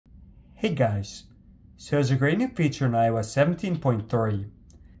Hey guys, so there's a great new feature in iOS 17.3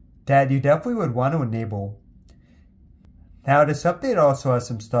 that you definitely would want to enable. Now this update also has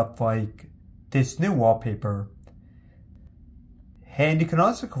some stuff like this new wallpaper, and you can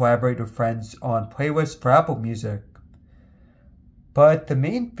also collaborate with friends on playlists for Apple Music. But the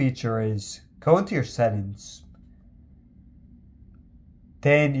main feature is go into your settings.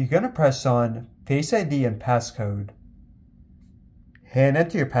 Then you're going to press on Face ID and passcode. And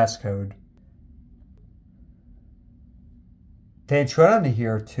enter your passcode. Then scroll down to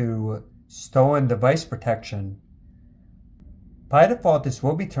here to Stolen Device Protection. By default this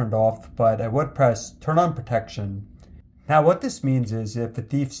will be turned off, but I would press Turn on Protection. Now what this means is if a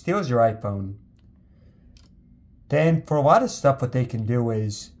thief steals your iPhone, then for a lot of stuff what they can do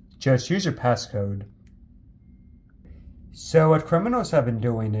is just use your passcode. So what criminals have been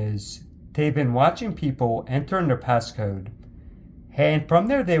doing is they've been watching people enter in their passcode, and from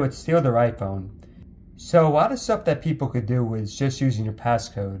there they would steal their iPhone. So a lot of stuff that people could do is just using your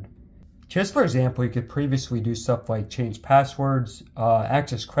passcode. Just for example, you could previously do stuff like change passwords,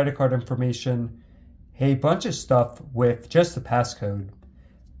 access credit card information, a bunch of stuff with just the passcode.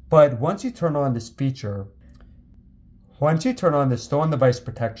 But once you turn on this feature, once you turn on the stolen device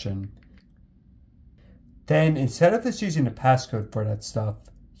protection, then instead of just using the passcode for that stuff,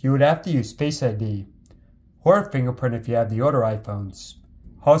 you would have to use Face ID. Or a fingerprint if you have the older iPhones.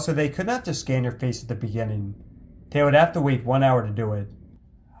 Also, they could not just scan your face at the beginning. They would have to wait 1 hour to do it.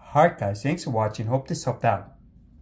 Alright guys, thanks for watching. Hope this helped out.